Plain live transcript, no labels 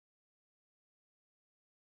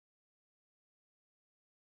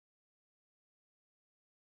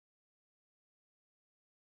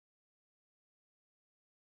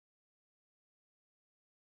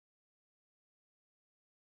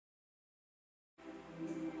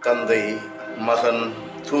தந்தை, மகன்,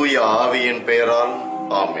 தூய ஆவியின் பெயரால்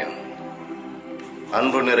ஆமென்.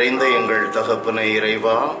 அன்பு நிறைந்த எங்கள் தகப்பனே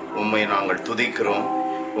இறைவா, உம்மை நாங்கள் துதிக்கிறோம்,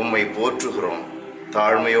 உம்மை போற்றுகிறோம்,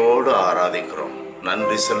 தாழ்மையோடு ஆராதிக்கிறோம்,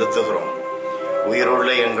 நன்றி செலுத்துகிறோம். உயிருள்ள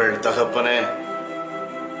எங்கள் தகப்பனே,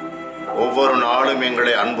 ஒவ்வொரு நாளும்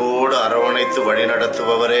எங்களை அன்போடு அரவணைத்து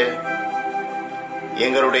வழிநடத்துபவரே,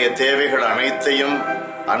 எங்களுடைய தேவைகள் அனைத்தையும்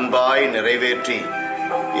அன்பாய் நிறைவேற்றி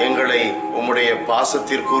எங்களை உம்முடைய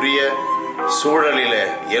பாசத்திற்குரிய சூழலிலே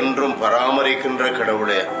என்றும் பராமரிக்கின்ற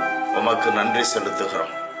கடவுளே, உமக்கு நன்றி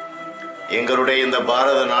செலுத்துகிறோம். எங்களுடைய இந்த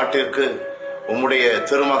பாரத நாட்டிற்கு உம்முடைய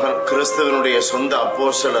திருமகன் கிறிஸ்துவனுடைய சொந்த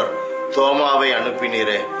அப்போஸ்தலர் தோமாவை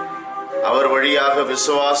அனுப்பினீரே. அவர் வழியாக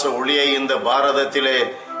விசுவாச ஒளியை இந்த பாரதத்திலே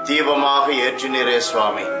தீபமாக ஏற்றினீரே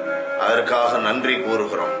சுவாமி. அதற்காக நன்றி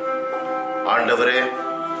கூறுகிறோம். ஆண்டவரே,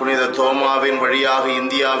 புனித தோமாவின் வழியாக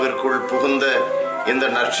இந்தியாவிற்குள் புகுந்த இந்த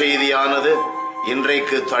நற்செய்தியானது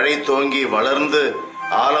இன்றைக்கு தழை தோங்கி வளர்ந்து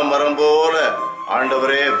ஆலமரம் போல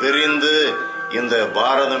ஆண்டவரே விரிந்து இந்த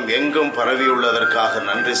பாரதம் எங்கும் பரவியுள்ளதற்காக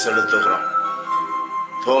நன்றி செலுத்துகிறோம்.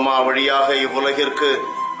 தோமா வழியாக இவ்வுலகிற்கு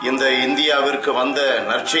இந்த இந்தியாவிற்கு வந்த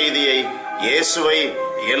நற்செய்தியை, இயேசுவை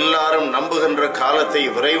எல்லாரும் நம்புகின்ற காலத்தை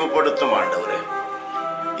விரைவுபடுத்தும் ஆண்டவரே.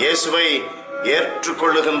 இயேசுவை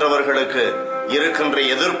ஏற்றுக்கொள்ளுகின்றவர்களுக்கு இருக்கின்ற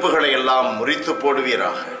எதிர்ப்புகளை எல்லாம் முறித்து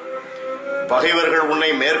போடுவீராக. பகைவர்கள் உன்னை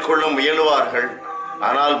மேற்கொள்ள முயலுவார்கள்,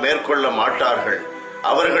 ஆனால் மேற்கொள்ள மாட்டார்கள்.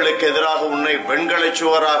 அவர்களுக்கு எதிராக உன்னை வெண்கல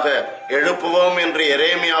சுவராக எழுப்புவோம் என்று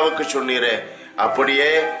எரேமியாவுக்கு சொன்னீரே. அப்படியே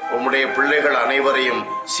உம்முடைய பிள்ளைகள் அனைவரையும்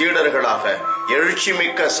சீடர்களாக, எழுச்சி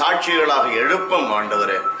மிக்க சாட்சிகளாக எழுப்பும்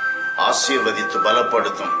ஆண்டவரே. ஆசீர்வதித்து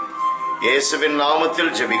பலப்படுத்தும். இயேசுவின்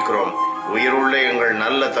நாமத்தில் ஜெபிக்கிறோம் உயிருள்ள எங்கள்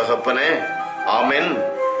நல்ல தகப்பனே. ஆமென்,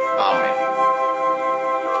 ஆமென்.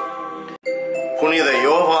 புனித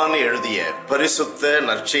யோவான் எழுதிய பரிசுத்த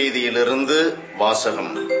நற்செய்தியிலிருந்து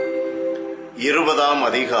வாசகம். 20ஆம்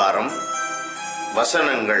அதிகாரம்,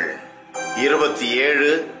 வசனங்கள் 27,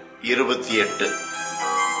 28.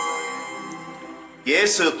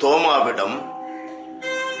 இயேசு தோமாவிடம்,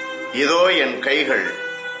 இதோ என் கைகள்,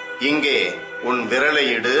 இங்கே உன் விரலை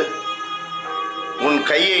இடு, உன்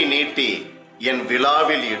கையை நீட்டி என்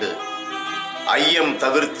விலாவில் இடு, ஐயம்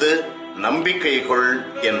தவிர்த்து நம்பிக்கை கொள்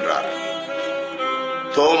என்றார்.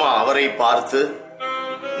 தோமா அவரை பார்த்து,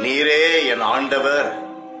 நீரே என் ஆண்டவர்,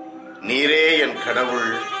 நீரே என் கடவுள்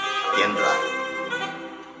என்றார்.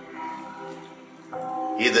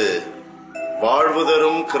 இது வாழ்வு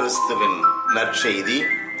தரும் கிறிஸ்துவின் நற்செய்தி.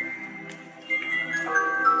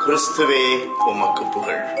 கிறிஸ்துவே உமக்கு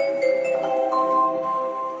புகழ்.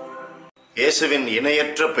 இயேசுவின்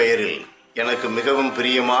இணையற்ற பெயரில் எனக்கு மிகவும்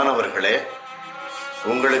பிரியமானவர்களே,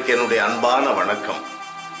 உங்களுக்கு என்னுடைய அன்பான வணக்கம்,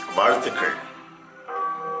 வாழ்த்துக்கள்.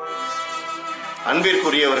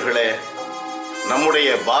 அன்பிற்குரியவர்களே, நம்முடைய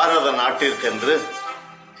பாரத நாட்டிற்கென்று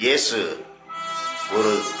இயேசு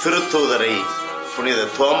ஒரு திருத்தூதரை, புனித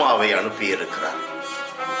தோமாவை அனுப்பியிருக்கிறார்.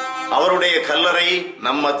 அவருடைய கல்லறை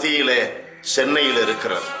நம் மத்தியிலே சென்னையில்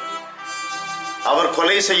இருக்கிறது. அவர்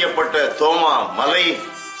கொலை செய்யப்பட்ட தோமா மலை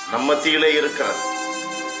நம் மத்தியிலே இருக்கிறது.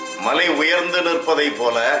 மலை உயர்ந்து நிற்பதை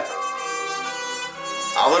போல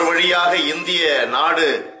அவர் வழியாக இந்திய நாடு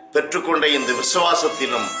பெற்றுக்கொண்ட இந்த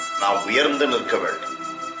விசுவாசத்திலும் நாம் உயர்ந்து நிற்க வேண்டும்.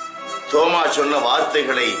 தோமா சொன்ன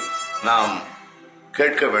வார்த்தைகளை நாம்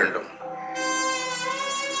கேட்க வேண்டும்.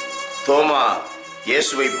 தோமா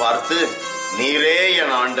இயேசுவை பார்த்து, நீரே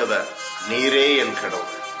என் ஆண்டவர், நீரே என்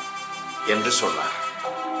கடவுள் என்று சொன்னார்.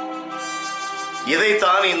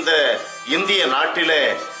 இதைத்தான் இந்த இந்திய நாட்டிலே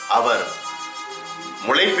அவர்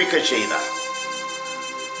முளைப்பிக்க செய்தார்.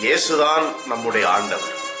 இயேசுதான் நம்முடைய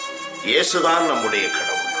ஆண்டவர், இயேசுதான் நம்முடைய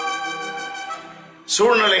கடவுள்.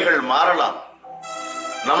 சூழ்நிலைகள் மாறலாம்.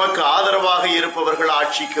 நமக்கு ஆதரவாக இருப்பவர்கள்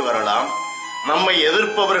ஆட்சிக்கு வரலாம், நம்மை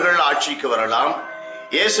எதிர்ப்பவர்கள் ஆட்சிக்கு வரலாம்.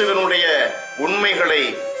 இயேசுவினுடைய உண்மைகளை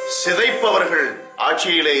சிதைப்பவர்கள்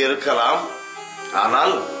ஆட்சியிலே இருக்கலாம்.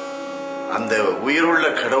 ஆனால் அந்த உயிருள்ள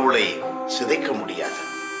கடவுளை சிதைக்க முடியாது.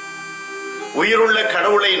 உயிருள்ள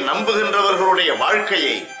கடவுளை நம்புகின்றவர்களுடைய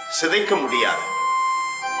வாழ்க்கையை சிதைக்க முடியாது.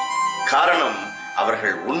 காரணம்,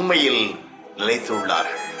 அவர்கள் உண்மையில்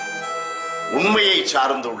நிலைத்துள்ளார்கள், உண்மையை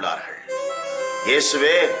சார்ந்துள்ளார்கள்.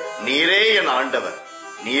 இயேசுவே, நீரே என் ஆண்டவர்,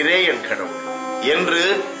 நீரே என் கடவுள் என்று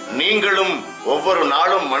நீங்களும் ஒவ்வொரு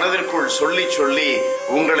நாளும் மனதிற்குள் சொல்லி சொல்லி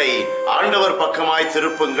உங்களை ஆண்டவர் பக்கமாய்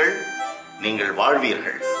திருப்புங்கள். நீங்கள்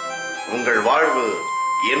வாழ்வீர்கள். உங்கள் வாழ்வு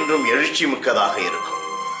என்றும் எழுச்சி மிக்கதாக இருக்கும்.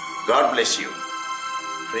 God bless you.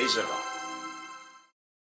 Praise the Lord.